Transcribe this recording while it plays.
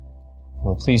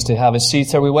Well, pleased to have a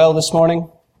seat. Are we well this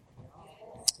morning?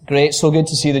 Great. So good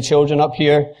to see the children up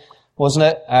here, wasn't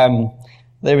it?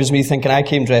 There was me thinking I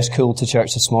came dressed cool to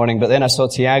church this morning, but then I saw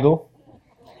Tiago.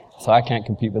 So I can't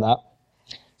compete with that.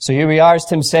 So here we are, as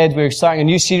Tim said, we're starting a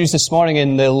new series this morning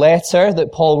in the letter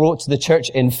that Paul wrote to the church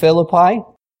in Philippi.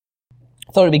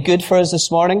 I thought it'd be good for us this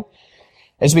morning,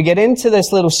 as we get into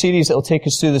this little series that will take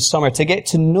us through the summer, to get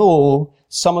to know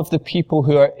some of the people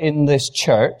who are in this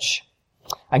church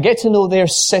and get to know their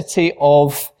city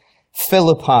of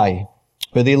Philippi,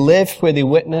 where they live, where they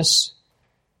witness,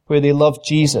 where they love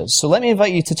Jesus. So let me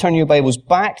invite you to turn your Bibles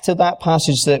back to that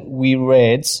passage that we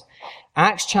read,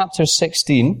 Acts chapter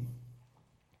 16.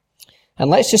 And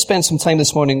let's just spend some time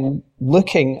this morning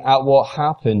looking at what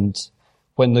happened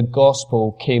when the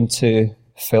gospel came to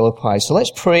Philippi. So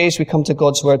let's pray as we come to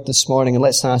God's word this morning, and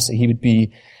let's ask that He would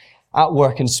be at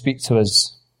work and speak to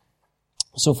us.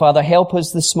 So Father, help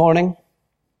us this morning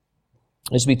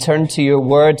as we turn to your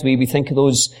word. We think of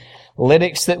those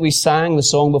lyrics that we sang, the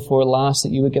song before last,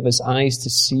 that you would give us eyes to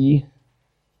see.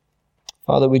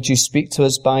 Father, would you speak to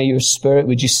us by your Spirit?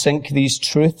 Would you sink these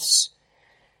truths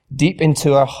deep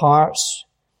into our hearts?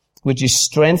 Would you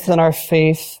strengthen our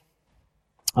faith?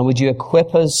 And would you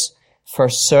equip us for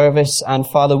service? And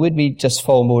Father, would we just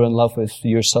fall more in love with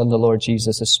your Son, the Lord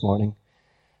Jesus, this morning?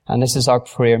 And this is our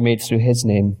prayer made through His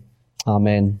name.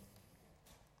 Amen.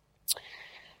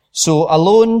 So,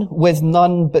 alone with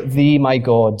none but thee, my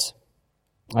God,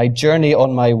 I journey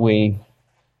on my way.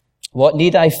 What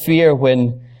need I fear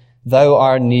when thou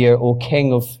art near, O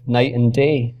King of night and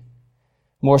day?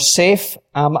 More safe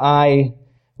am I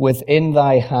within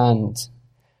thy hand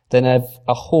than if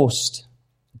a host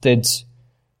did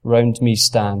round me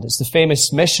stand. It's the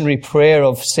famous missionary prayer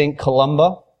of St.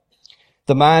 Columba,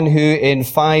 the man who in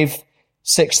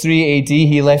 563 AD,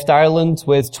 he left Ireland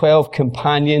with 12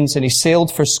 companions and he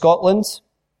sailed for Scotland.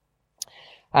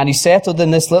 And he settled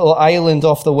in this little island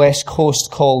off the west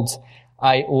coast called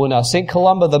Iona. St.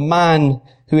 Columba, the man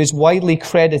who is widely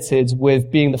credited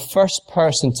with being the first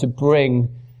person to bring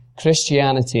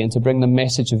Christianity and to bring the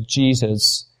message of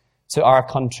Jesus to our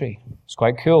country. It's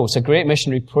quite cool. It's a great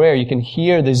missionary prayer. You can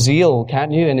hear the zeal,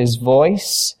 can't you, in his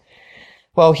voice?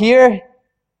 Well, here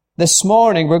this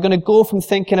morning, we're going to go from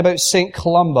thinking about St.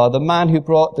 Columba, the man who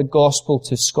brought the gospel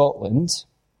to Scotland,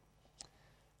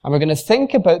 and we're going to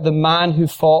think about the man who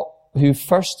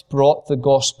first brought the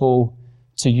gospel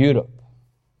to Europe,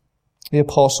 the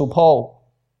Apostle Paul.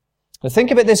 Now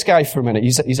think about this guy for a minute.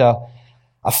 He's a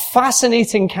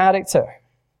fascinating character.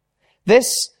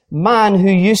 This man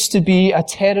who used to be a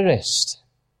terrorist.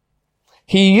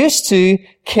 He used to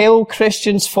kill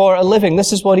Christians for a living.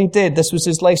 This is what he did. This was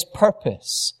his life's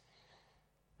purpose.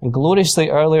 And gloriously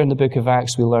earlier in the book of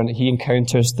Acts, we learn that he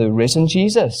encounters the risen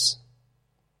Jesus,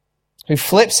 who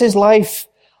flips his life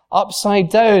upside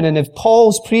down. And if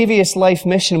Paul's previous life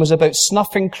mission was about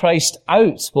snuffing Christ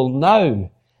out, well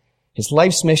now, his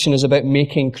life's mission is about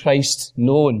making Christ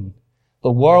known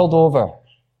the world over.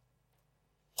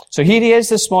 So here he is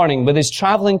this morning with his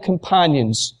traveling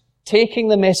companions, taking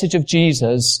the message of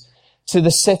Jesus to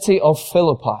the city of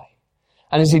Philippi.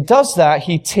 And as he does that,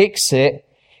 he takes it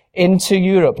into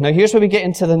Europe. Now here's where we get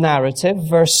into the narrative,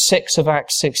 verse 6 of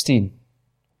Acts 16.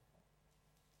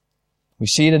 We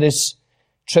see that his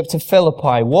trip to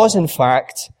Philippi was in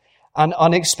fact an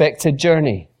unexpected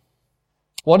journey.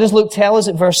 What does Luke tell us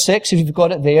at verse 6, if you've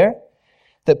got it there?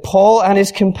 That Paul and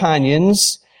his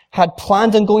companions had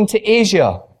planned on going to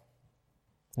Asia.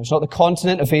 It's not the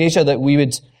continent of Asia that we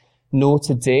would know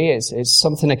today. It's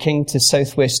something akin to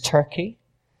southwest Turkey.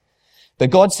 But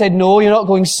God said, no, you're not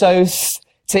going south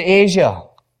to Asia.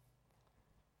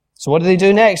 So what do they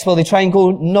do next? Well, they try and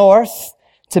go north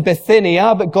to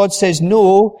Bithynia, but God says,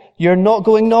 no, you're not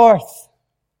going north.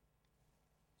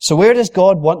 So where does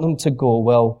God want them to go?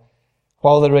 Well,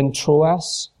 while they're in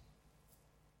Troas,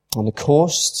 on the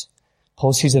coast,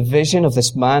 Paul sees a vision of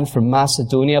this man from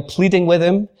Macedonia pleading with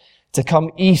him to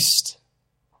come east.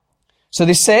 So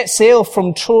they set sail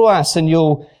from Troas, and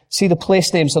you'll see the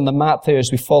place names on the map there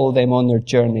as we follow them on their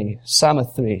journey.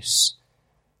 Samothrace,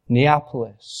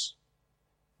 Neapolis,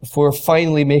 before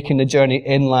finally making the journey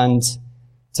inland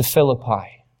to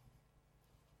Philippi.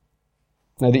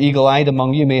 Now the eagle-eyed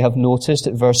among you may have noticed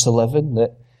at verse 11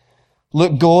 that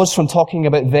Luke goes from talking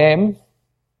about them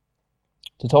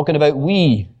to talking about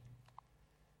we.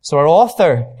 So our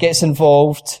author gets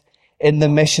involved in the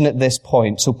mission at this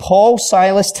point. So Paul,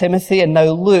 Silas, Timothy, and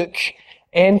now Luke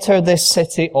enter this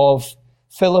city of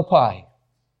Philippi.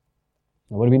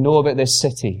 Now what do we know about this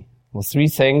city? Well, three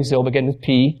things. They all begin with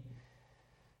P.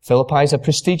 Philippi is a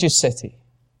prestigious city.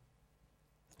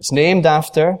 It's named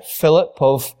after Philip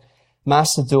of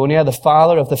Macedonia, the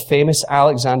father of the famous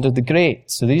Alexander the Great.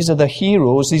 So these are the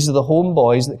heroes, these are the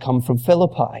homeboys that come from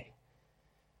Philippi.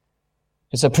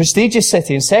 It's a prestigious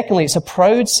city, and secondly, it's a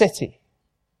proud city.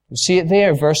 You see it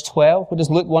there, verse 12. What does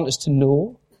Luke want us to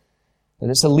know? That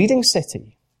it's a leading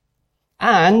city,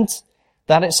 and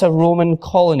that it's a Roman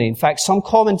colony. In fact, some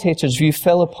commentators view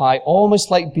Philippi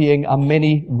almost like being a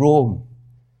mini Rome.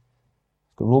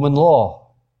 Roman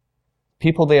law.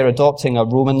 People there adopting a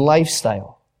Roman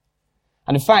lifestyle.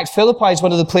 And in fact, Philippi is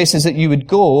one of the places that you would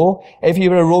go if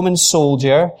you were a Roman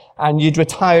soldier and you'd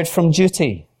retired from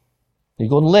duty. You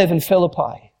go and live in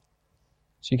Philippi.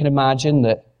 So you can imagine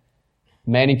that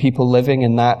many people living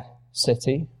in that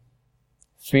city,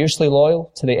 fiercely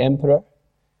loyal to the emperor,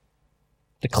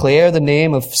 declare the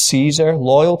name of Caesar,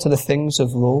 loyal to the things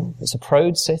of Rome. It's a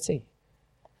proud city.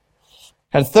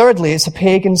 And thirdly, it's a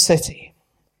pagan city,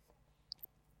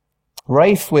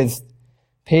 rife with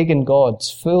pagan gods,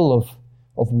 full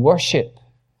of worship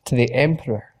to the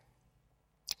emperor.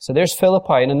 So there's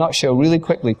Philippi in a nutshell, really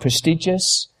quickly.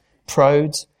 Prestigious,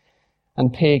 proud,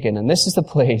 and pagan. And this is the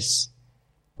place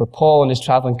where Paul and his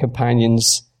traveling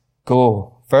companions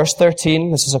go. Verse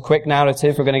 13, this is a quick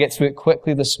narrative. We're going to get through it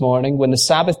quickly this morning. When the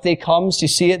Sabbath day comes, you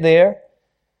see it there.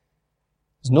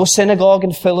 There's no synagogue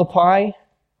in Philippi.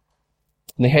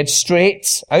 And they head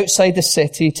straight outside the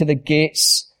city to the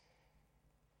gates.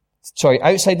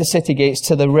 Outside the city gates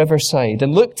to the riverside.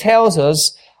 And Luke tells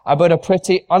us about a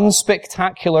pretty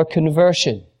unspectacular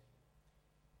conversion.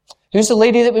 Who's the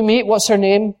lady that we meet? What's her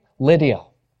name? Lydia.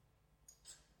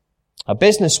 A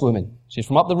businesswoman. She's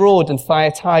from up the road in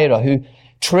Thyatira who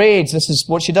trades. This is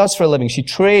what she does for a living. She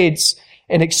trades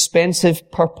in expensive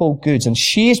purple goods. And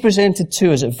she's presented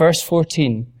to us at verse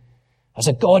 14 as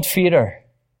a God-fearer.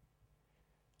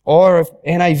 Or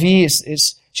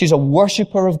NIV, she's a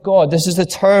worshipper of God. This is the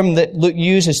term that Luke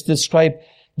uses to describe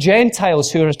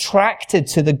Gentiles who are attracted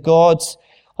to the God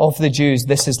of the Jews.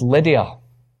 This is Lydia.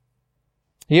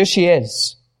 Here she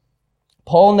is.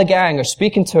 Paul and the gang are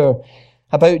speaking to her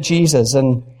about Jesus.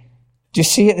 And do you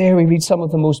see it there? We read some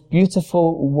of the most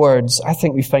beautiful words I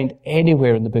think we find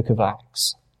anywhere in the book of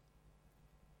Acts.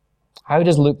 How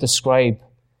does Luke describe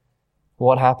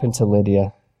what happened to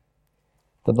Lydia?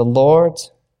 That the Lord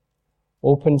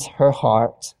opened her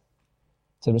heart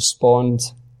to respond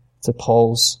to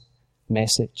Paul's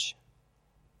message.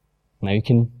 Now you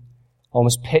can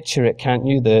almost picture it, can't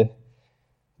you?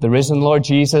 The risen Lord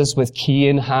Jesus with key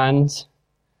in hand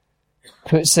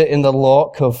puts it in the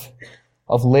lock of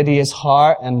Lydia's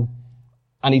heart and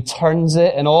he turns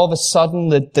it, and all of a sudden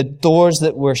the doors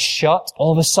that were shut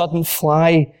all of a sudden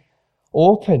fly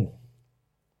open.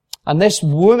 And this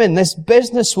woman, this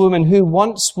businesswoman who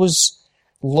once was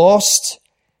lost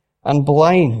and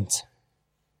blind,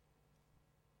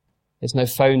 is now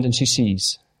found and she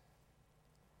sees.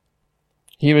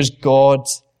 Here is God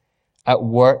at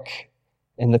work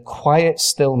in the quiet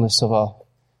stillness of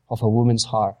a woman's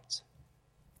heart.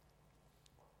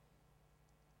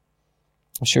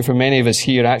 I'm sure for many of us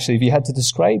here, actually, if you had to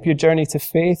describe your journey to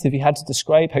faith, if you had to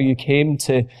describe how you came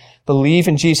to believe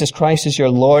in Jesus Christ as your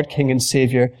Lord, King and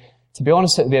Savior, to be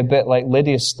honest, it would be a bit like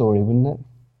Lydia's story, wouldn't it?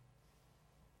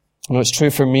 I know it's true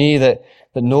for me that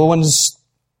no one's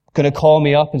going to call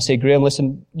me up and say, Graeme,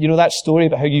 listen, you know that story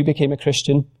about how you became a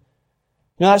Christian? You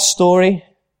know that story?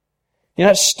 You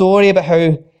know that story about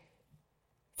how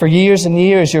for years and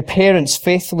years your parents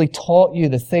faithfully taught you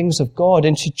the things of God,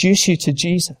 introduced you to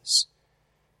Jesus?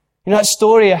 You know that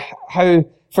story how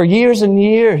for years and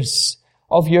years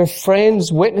of your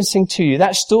friends witnessing to you?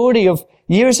 That story of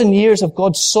years and years of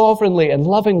God sovereignly and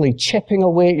lovingly chipping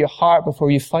away at your heart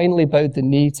before you finally bowed the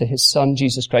knee to His Son,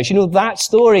 Jesus Christ. You know that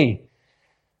story?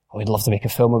 Oh, we'd love to make a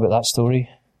film about that story.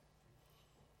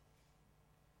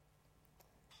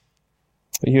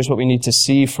 But here's what we need to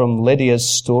see from Lydia's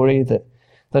story, that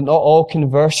not all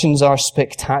conversions are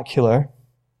spectacular,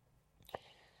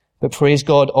 but praise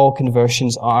God, all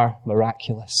conversions are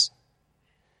miraculous.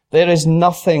 There is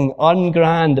nothing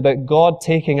ungrand about God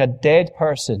taking a dead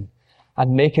person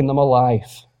and making them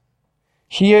alive.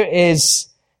 Here is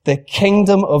the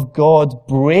kingdom of God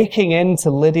breaking into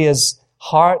Lydia's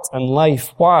heart and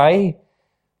life. Why?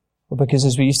 Well, because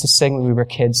as we used to sing when we were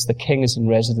kids, the King is in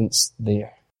residence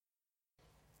there.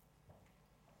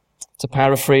 To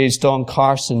paraphrase Don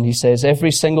Carson, he says,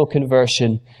 every single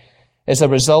conversion is a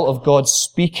result of God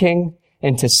speaking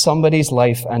into somebody's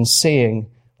life and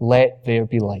saying, let there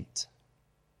be light.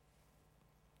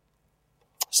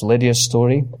 It's Lydia's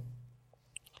story.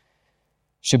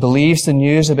 She believes the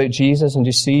news about Jesus, and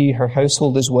you see her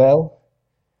household as well.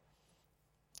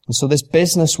 And so this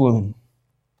businesswoman,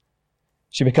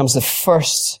 she becomes the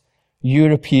first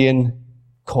European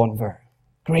convert.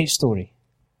 Great story.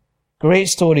 Great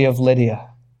story of Lydia.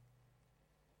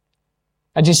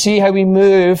 And you see how we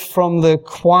move from the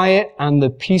quiet and the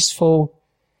peaceful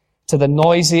to the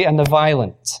noisy and the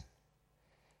violent.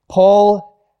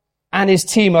 Paul and his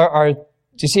team do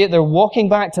you see it? They're walking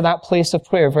back to that place of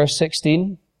prayer, verse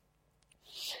 16.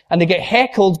 And they get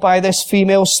heckled by this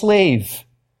female slave.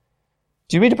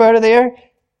 Do you read about her there?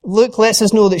 Luke lets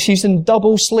us know that she's in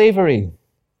double slavery.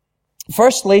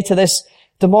 Firstly, to this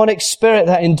demonic spirit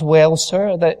that indwells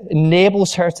her, that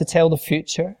enables her to tell the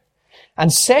future.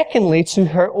 And secondly, to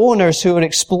her owners who are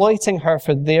exploiting her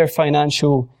for their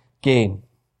financial gain.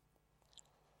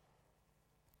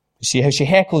 You see how she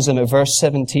heckles him at verse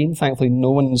 17. Thankfully, no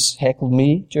one's heckled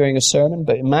me during a sermon,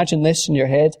 but imagine this in your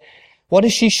head. What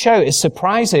does she shout? It's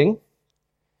surprising.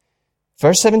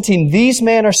 Verse 17, these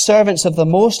men are servants of the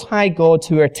Most High God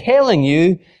who are telling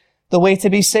you the way to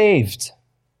be saved.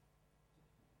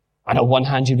 And on one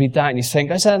hand you read that and you think,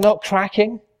 is that not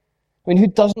cracking? I mean, who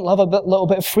doesn't love a little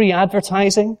bit of free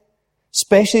advertising?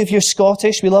 Especially if you're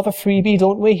Scottish, we love a freebie,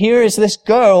 don't we? Here is this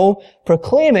girl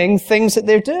proclaiming things that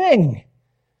they're doing.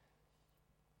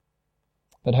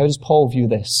 But how does Paul view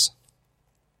this?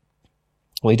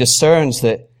 Well, he discerns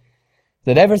that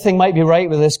everything might be right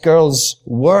with this girl's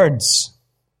words,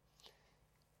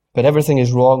 but everything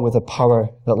is wrong with the power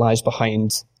that lies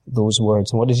behind those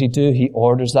words. And what does he do? He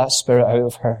orders that spirit out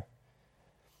of her.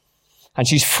 And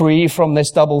she's free from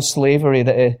this double slavery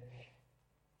that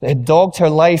had dogged her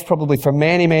life probably for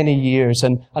many, many years.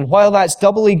 And while that's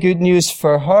doubly good news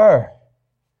for her,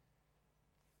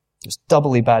 it's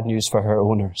doubly bad news for her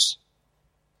owners.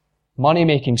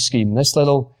 Money-making scheme, this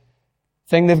little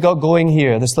thing they've got going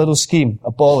here, this little scheme,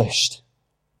 abolished.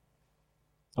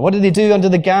 And what do they do under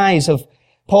the guise of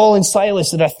Paul and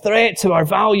Silas that are a threat to our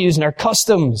values and our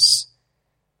customs?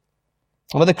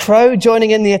 And with the crowd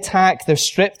joining in the attack, they're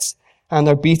stripped and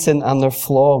they're beaten and they're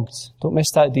flogged. Don't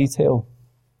miss that detail.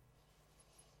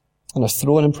 And they're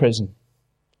thrown in prison.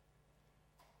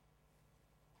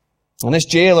 And this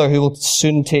jailer, who will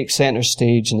soon take center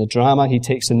stage in the drama, he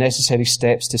takes the necessary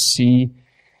steps to see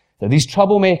that these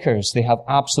troublemakers, they have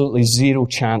absolutely zero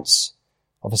chance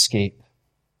of escape.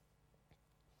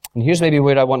 And here's maybe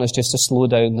where I want us just to slow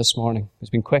down this morning.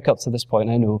 It's been quick up to this point,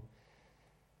 I know.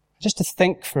 Just to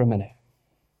think for a minute.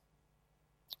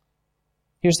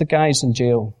 Here's the guys in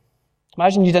jail.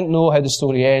 Imagine you didn't know how the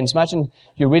story ends. Imagine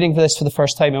you're reading this for the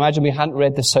first time. Imagine we hadn't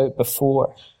read this out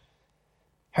before.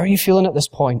 How are you feeling at this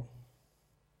point?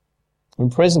 In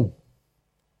prison.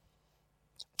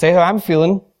 I'll tell you how I'm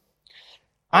feeling.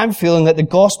 I'm feeling that the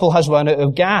gospel has run out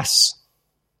of gas.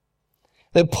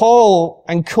 That Paul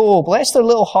and co, bless their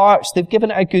little hearts, they've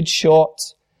given it a good shot.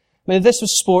 I mean, if this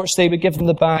was sports day, we'd give them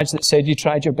the badge that said you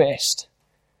tried your best.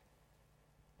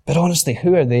 But honestly,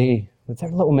 who are they with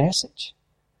their little message?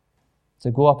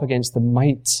 To go up against the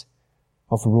might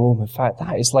of Rome. In fact,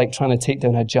 that is like trying to take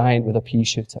down a giant with a pea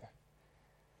shooter.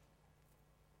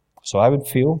 So I would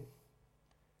feel,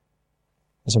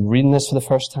 as I'm reading this for the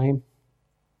first time,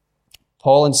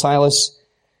 Paul and Silas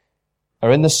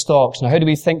are in the stocks. Now, how do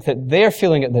we think that they're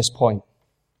feeling at this point?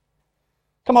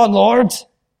 Come on, Lord. It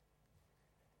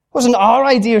wasn't our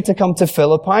idea to come to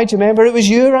Philippi. Do you remember? It was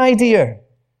your idea. It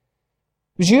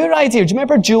was your idea. Do you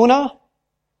remember Jonah?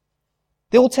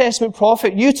 The Old Testament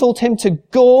prophet, you told him to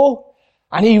go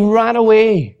and he ran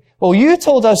away. Well, you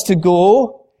told us to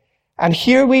go and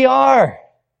here we are.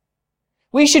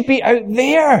 We should be out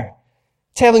there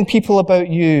telling people about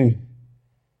you.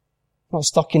 Not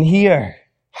stuck in here.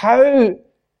 How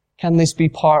can this be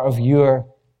part of your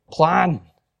plan?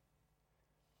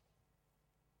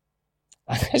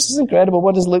 This is incredible.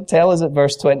 What does Luke tell us at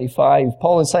verse 25?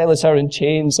 Paul and Silas are in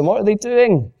chains, and what are they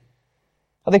doing?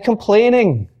 Are they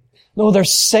complaining? No, they're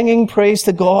singing praise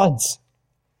to God.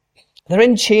 They're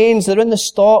in chains, they're in the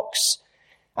stocks,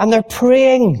 and they're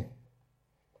praying.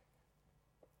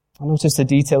 I notice the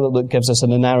detail that Luke gives us in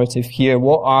the narrative here.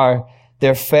 What are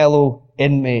their fellow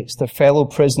inmates, their fellow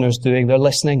prisoners doing? They're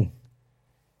listening.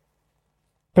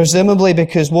 Presumably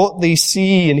because what they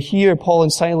see and hear Paul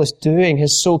and Silas doing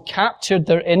has so captured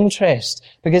their interest,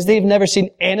 because they've never seen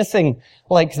anything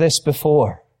like this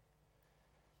before.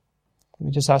 Let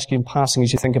me just ask you in passing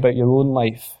as you think about your own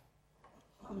life.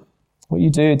 What you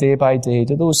do day by day,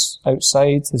 do those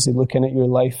outside, as they look in at your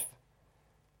life,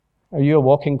 are you a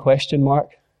walking question mark?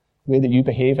 The way that you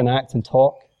behave and act and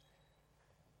talk?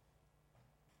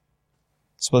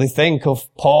 So they think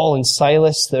of Paul and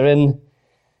Silas, they're in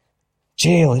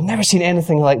jail. They've never seen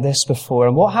anything like this before.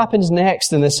 And what happens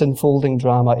next in this unfolding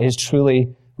drama is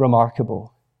truly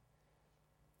remarkable.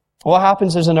 What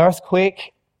happens? There's an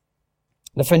earthquake.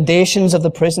 The foundations of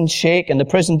the prison shake and the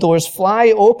prison doors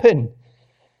fly open.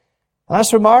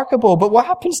 That's remarkable. But what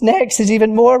happens next is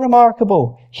even more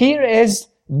remarkable. Here is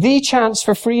the chance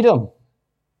for freedom.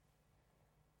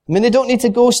 I mean, they don't need to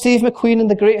go Steve McQueen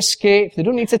and the Great Escape. They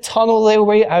don't need to tunnel their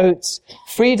way out.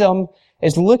 Freedom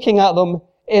is looking at them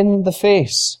in the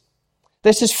face.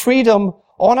 This is freedom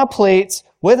on a plate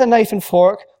with a knife and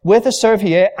fork, with a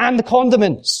serviette and the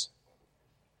condiments.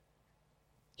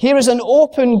 Here is an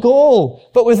open goal,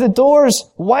 but with the doors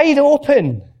wide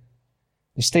open.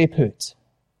 They stay put.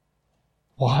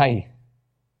 Why?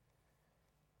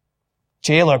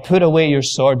 Jailer, put away your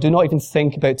sword. Do not even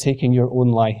think about taking your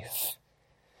own life.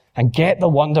 And get the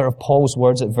wonder of Paul's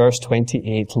words at verse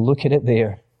 28. Look at it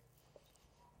there.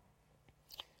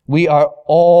 We are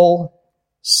all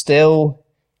still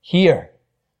here.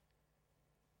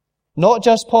 Not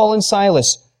just Paul and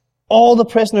Silas. All the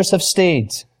prisoners have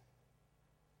stayed.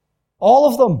 All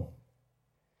of them.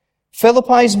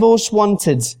 Philippi's most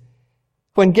wanted.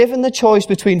 When given the choice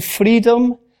between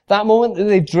freedom, that moment that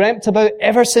they've dreamt about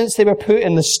ever since they were put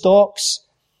in the stocks,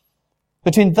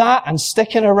 between that and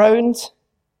sticking around,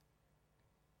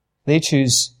 they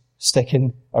choose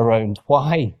sticking around.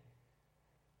 Why?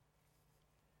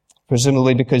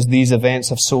 Presumably because these events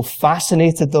have so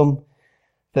fascinated them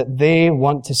that they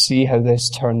want to see how this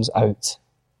turns out.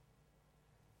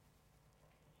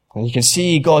 And you can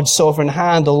see God's sovereign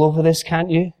hand all over this, can't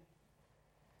you?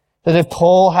 That if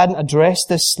Paul hadn't addressed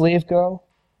this slave girl,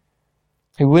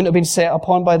 he wouldn't have been set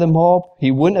upon by the mob.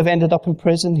 He wouldn't have ended up in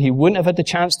prison. He wouldn't have had the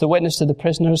chance to witness to the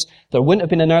prisoners. There wouldn't have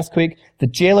been an earthquake. The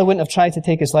jailer wouldn't have tried to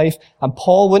take his life. And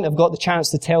Paul wouldn't have got the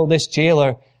chance to tell this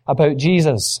jailer about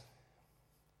Jesus.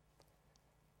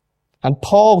 And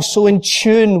Paul, so in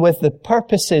tune with the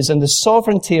purposes and the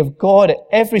sovereignty of God at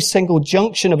every single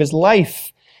junction of his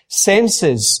life,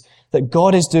 senses that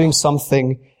God is doing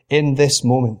something in this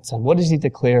moment. And what does he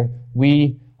declare?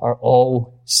 We are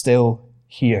all still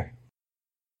here.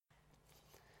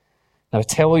 Now, I'll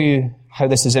tell you how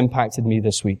this has impacted me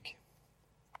this week.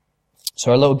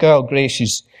 So our little girl, Grace,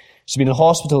 she's been in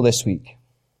hospital this week.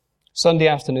 Sunday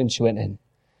afternoon she went in.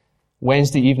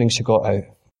 Wednesday evening she got out.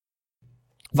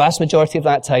 Vast majority of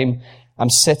that time, I'm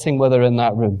sitting with her in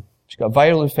that room. She's got a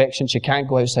viral infection. She can't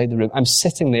go outside the room. I'm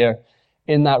sitting there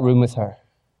in that room with her.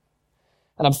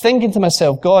 And I'm thinking to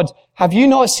myself, God, have you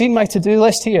not seen my to-do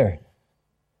list here?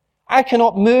 I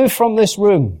cannot move from this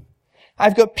room.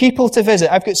 I've got people to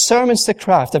visit. I've got sermons to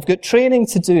craft. I've got training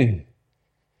to do.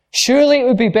 Surely it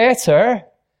would be better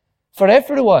for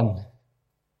everyone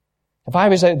if I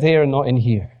was out there and not in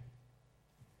here.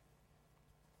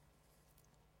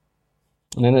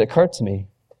 And then it occurred to me,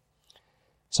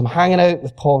 so I'm hanging out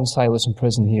with Paul and Silas in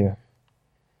prison here,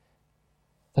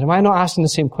 that am I not asking the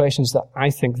same questions that I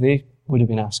think they would have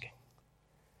been asking?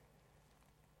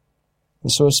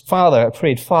 And so as Father, I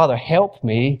prayed, Father, help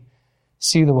me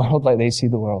see the world like they see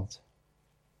the world.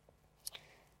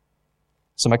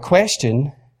 So my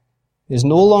question is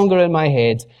no longer in my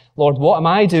head, Lord, what am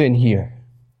I doing here?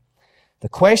 The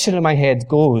question in my head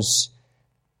goes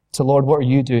to, Lord, what are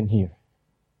you doing here?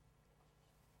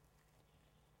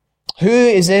 Who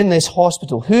is in this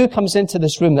hospital? Who comes into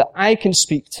this room that I can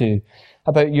speak to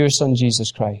about your Son,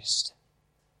 Jesus Christ?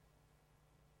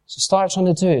 So start trying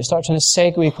to do it. Start trying to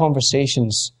segue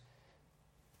conversations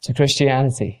to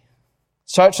Christianity.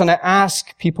 Start trying to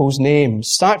ask people's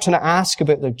names. Start trying to ask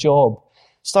about their job.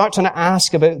 Start trying to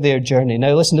ask about their journey.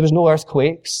 Now listen, there was no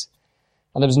earthquakes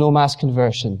and there was no mass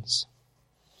conversions.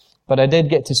 But I did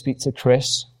get to speak to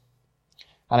Chris,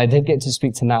 and I did get to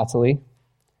speak to Natalie,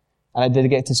 and I did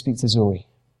get to speak to Zoe.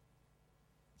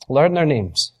 Learn their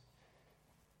names.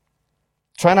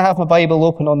 Trying to have my Bible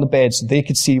open on the bed so they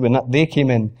could see when they came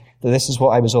in that this is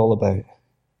what I was all about.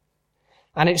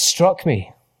 And it struck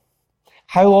me.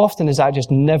 How often is that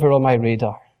just never on my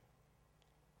radar?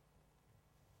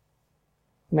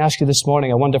 Let me ask you this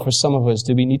morning, I wonder for some of us,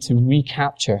 do we need to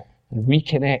recapture and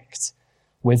reconnect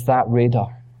with that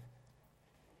radar?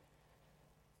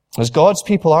 As God's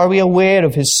people, are we aware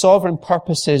of His sovereign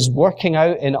purposes working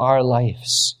out in our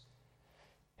lives?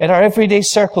 In our everyday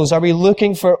circles, are we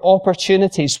looking for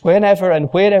opportunities whenever and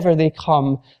wherever they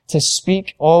come to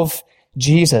speak of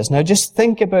Jesus? Now just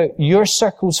think about your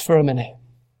circles for a minute.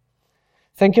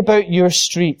 Think about your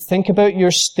street. Think about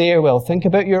your stairwell. Think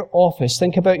about your office.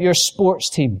 Think about your sports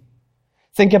team.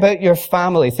 Think about your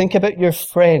family. Think about your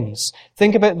friends.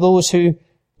 Think about those who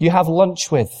you have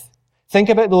lunch with. Think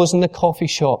about those in the coffee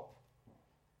shop.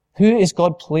 Who is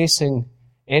God placing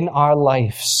in our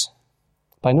lives,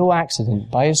 by no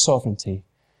accident, by His sovereignty,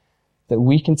 that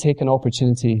we can take an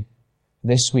opportunity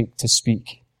this week to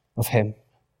speak of Him?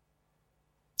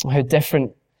 How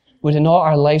different would it not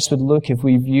our lives would look if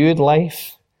we viewed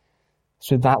life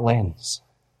through that lens?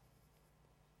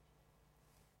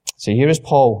 So here is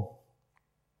Paul.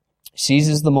 He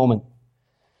seizes the moment,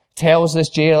 tells this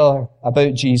jailer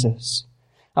about Jesus.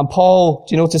 And Paul,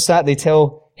 do you notice that? They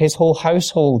tell his whole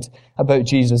household about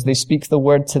Jesus. They speak the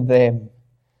word to them.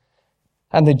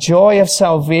 And the joy of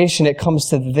salvation, it comes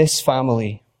to this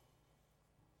family.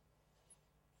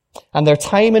 And their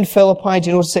time in Philippi, do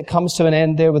you notice it comes to an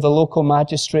end there with the local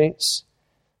magistrates,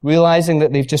 realizing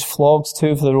that they've just flogged two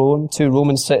of their own, two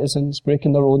Roman citizens,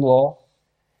 breaking their own law.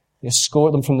 They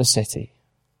escort them from the city.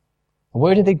 And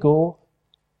where do they go?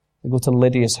 They go to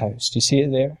Lydia's house. Do you see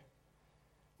it there?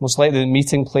 Most likely the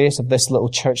meeting place of this little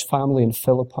church family in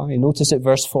Philippi. Notice at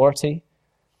verse 40.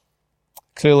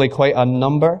 Clearly quite a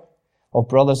number of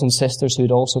brothers and sisters who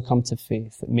had also come to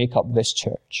faith that make up this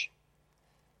church.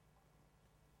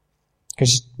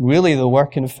 Because really the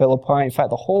work in Philippi, in fact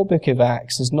the whole book of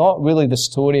Acts, is not really the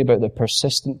story about the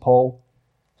persistent Paul.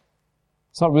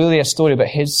 It's not really a story about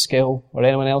his skill or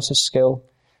anyone else's skill.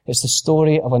 It's the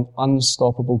story of an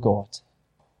unstoppable God.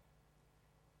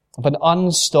 Of an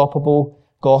unstoppable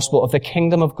gospel, of the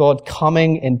kingdom of God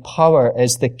coming in power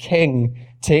as the King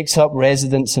takes up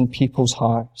residence in people's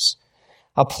hearts.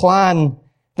 A plan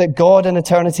that God in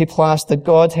eternity past, the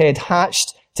Godhead,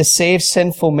 hatched to save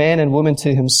sinful men and women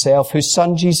to himself, whose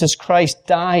Son Jesus Christ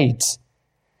died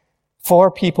for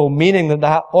people, meaning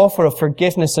that offer of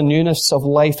forgiveness and newness of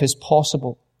life is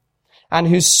possible, and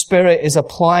whose Spirit is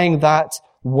applying that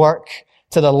work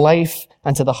to the life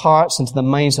and to the hearts and to the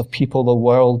minds of people the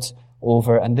world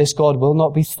over. And this God will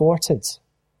not be thwarted.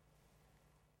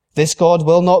 This God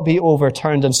will not be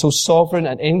overturned, and so sovereign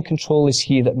and in control is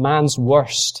he that man's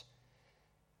worst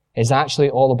is actually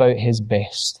all about his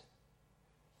best.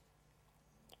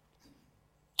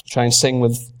 Try and sing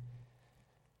with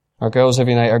our girls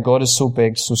every night. Our God is so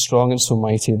big, so strong and so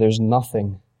mighty, there's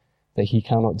nothing that he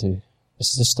cannot do. This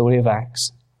is the story of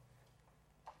Acts.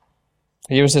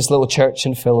 Here's this little church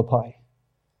in Philippi,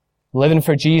 living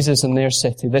for Jesus in their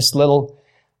city, this little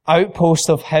outpost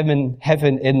of heaven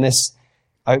in this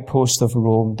outpost of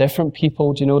Rome. Different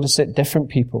people, do you notice it? Different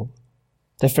people.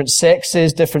 Different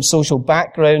sexes, different social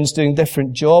backgrounds, doing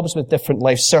different jobs with different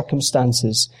life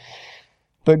circumstances,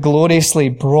 but gloriously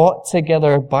brought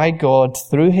together by God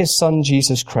through his Son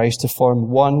Jesus Christ to form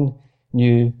one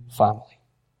new family.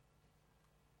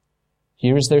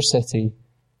 Here is their city.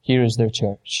 Here is their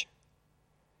church.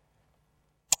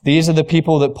 These are the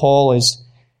people that Paul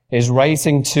is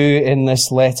writing to in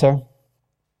this letter.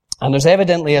 And there's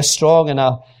evidently a strong and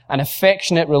an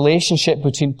affectionate relationship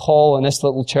between Paul and this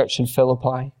little church in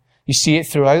Philippi. You see it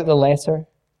throughout the letter.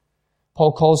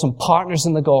 Paul calls them partners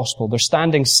in the gospel. They're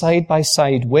standing side by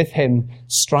side with him,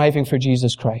 striving for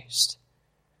Jesus Christ.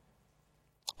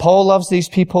 Paul loves these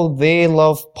people. They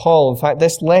love Paul. In fact,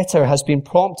 this letter has been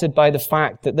prompted by the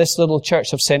fact that this little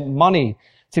church have sent money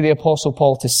to the Apostle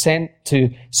Paul to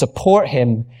support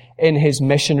him in his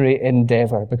missionary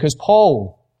endeavor. Because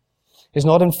Paul is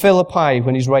not in Philippi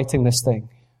when he's writing this thing.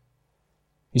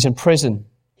 He's in prison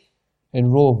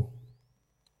in Rome.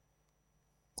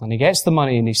 And he gets the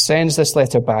money and he sends this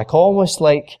letter back, almost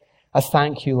like a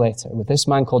thank you letter, with this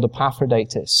man called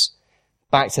Epaphroditus,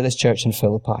 back to this church in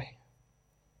Philippi.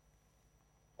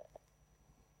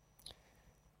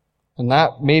 And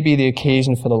that may be the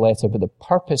occasion for the letter, but the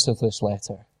purpose of this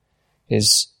letter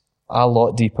is a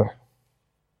lot deeper.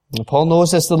 And Paul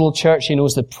knows this little church. He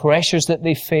knows the pressures that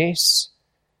they face.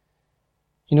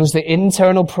 He knows the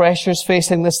internal pressures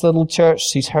facing this little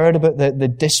church. He's heard about the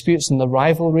disputes and the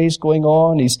rivalries going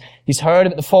on. He's heard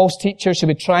about the false teachers who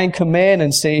would try and come in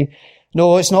and say,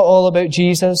 no, it's not all about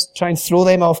Jesus. Try and throw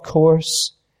them off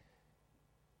course.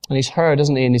 And he's heard,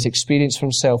 hasn't he, in his experience for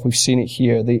himself, we've seen it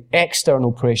here, the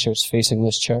external pressures facing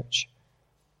this church.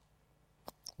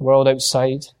 The world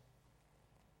outside.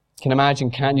 You can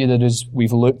imagine, can't you, that as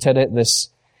we've looked at it, this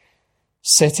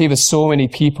city with so many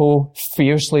people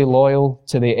fiercely loyal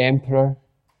to the emperor.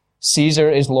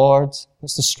 Caesar is Lord.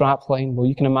 That's the strapline. Well,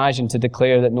 you can imagine to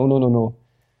declare that no.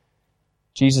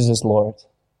 Jesus is Lord.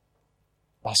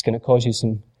 That's going to cause you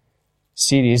some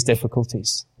serious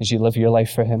difficulties as you live your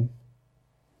life for him.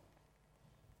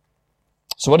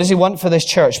 So what does he want for this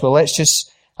church? Well, let's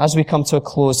just, as we come to a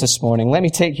close this morning, let me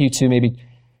take you to maybe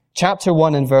chapter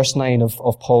 1 and verse 9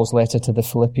 of Paul's letter to the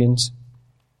Philippians.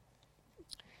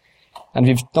 And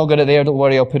if you've not got it there, don't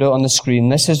worry, I'll put it on the screen.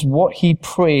 This is what he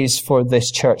prays for this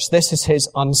church. This is his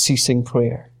unceasing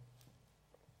prayer.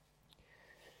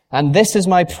 And this is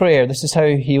my prayer. This is how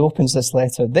he opens this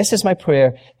letter. This is my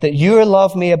prayer, that your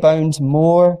love may abound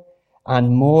more and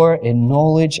more in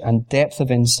knowledge and depth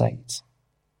of insight,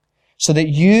 so that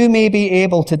you may be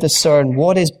able to discern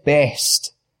what is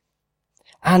best,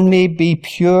 and may be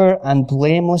pure and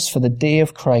blameless for the day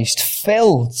of Christ,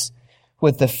 filled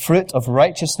with the fruit of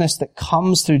righteousness that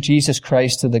comes through Jesus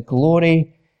Christ to the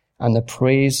glory and the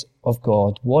praise of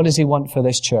God. What does he want for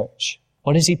this church?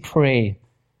 What does he pray?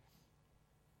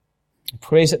 He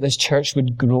prays that this church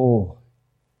would grow.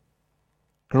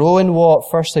 Grow in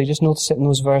what? Firstly, just notice it in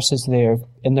those verses there,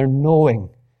 in their knowing.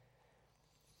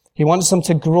 He wants them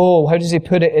to grow. How does he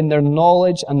put it? In their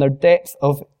knowledge and their depth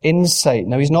of insight.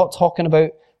 Now, he's not talking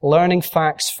about learning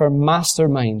facts for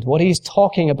mastermind. What he's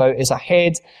talking about is a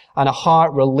head and a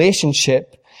heart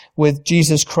relationship with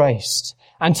Jesus Christ.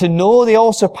 And to know the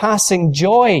all-surpassing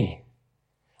joy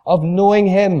of knowing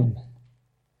him.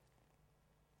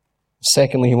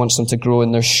 Secondly, he wants them to grow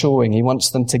in their showing. He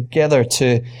wants them together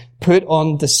to put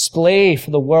on display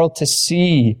for the world to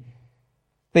see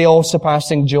the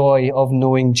all-surpassing joy of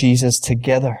knowing Jesus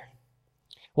together.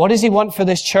 What does he want for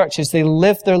this church as they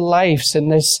live their lives in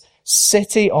this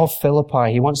city of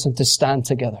Philippi? He wants them to stand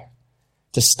together,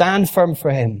 to stand firm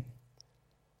for him.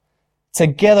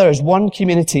 Together as one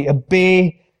community,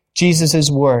 obey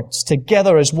Jesus' words.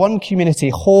 Together as one community,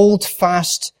 hold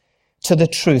fast to the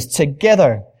truth.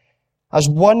 Together as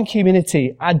one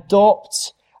community,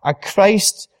 adopt a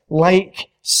Christ-like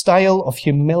style of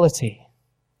humility.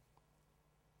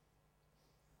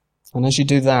 And as you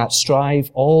do that,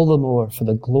 strive all the more for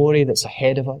the glory that's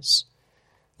ahead of us,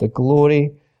 the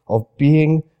glory of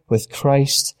being with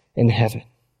Christ in heaven.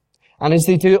 And as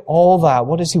they do all that,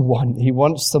 what does he want? He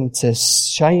wants them to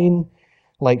shine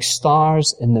like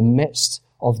stars in the midst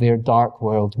of their dark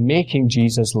world, making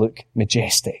Jesus look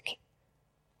majestic.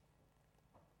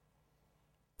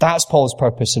 That's Paul's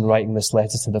purpose in writing this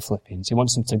letter to the Philippians. He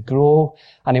wants them to grow,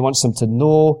 and he wants them to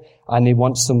know, and he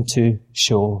wants them to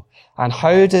show. And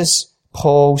how does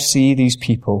Paul see these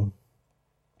people?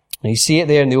 And you see it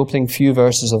there in the opening few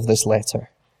verses of this letter.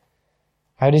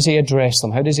 How does he address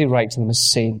them? How does he write to them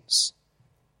as saints?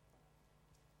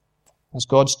 As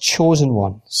God's chosen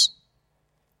ones.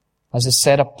 As his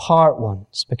set apart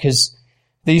ones. Because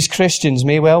these Christians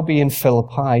may well be in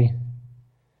Philippi,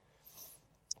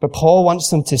 but Paul wants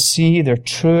them to see their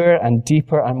truer and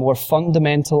deeper and more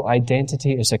fundamental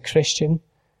identity as a Christian.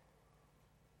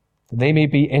 They may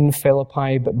be in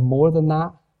Philippi, but more than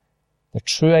that, their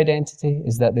true identity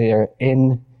is that they are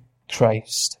in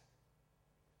Christ.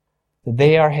 That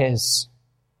they are his.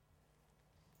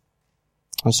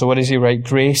 And so what does he write?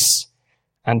 Grace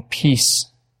and peace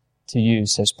to you,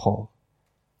 says Paul.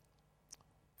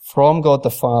 From God the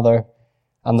Father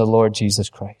and the Lord Jesus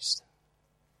Christ.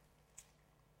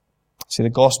 See, the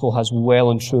gospel has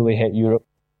well and truly hit Europe.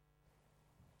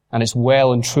 And it's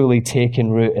well and truly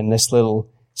taken root in this little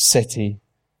city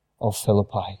of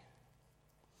Philippi.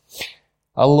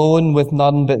 Alone with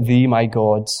none but thee, my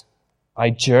God, I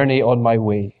journey on my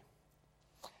way.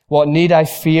 What need I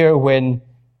fear when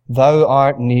thou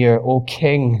art near, O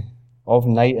King of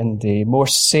night and day? More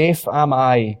safe am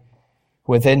I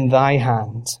within thy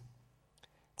hand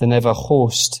than if a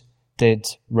host did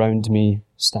round me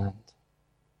stand.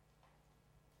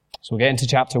 So we'll get into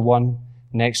chapter 1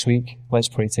 next week. Let's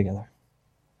pray together.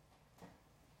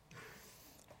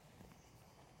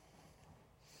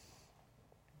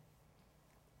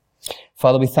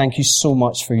 Father, we thank you so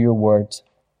much for your word.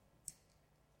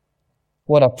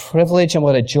 What a privilege and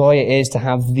what a joy it is to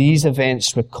have these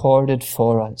events recorded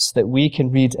for us that we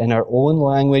can read in our own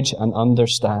language and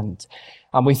understand.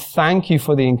 And we thank you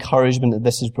for the encouragement that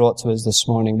this has brought to us this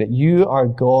morning, that you are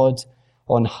God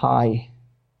on high.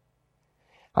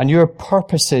 And your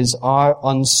purposes are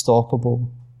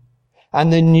unstoppable.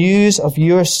 And the news of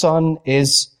your Son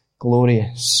is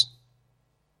glorious.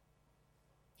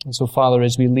 And so, Father,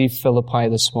 as we leave Philippi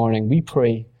this morning, we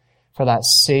pray for that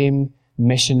same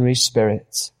missionary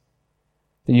spirit,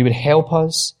 that you would help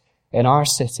us in our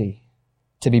city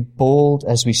to be bold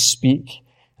as we speak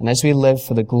and as we live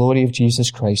for the glory of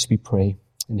Jesus Christ, we pray.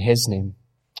 In his name,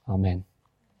 amen.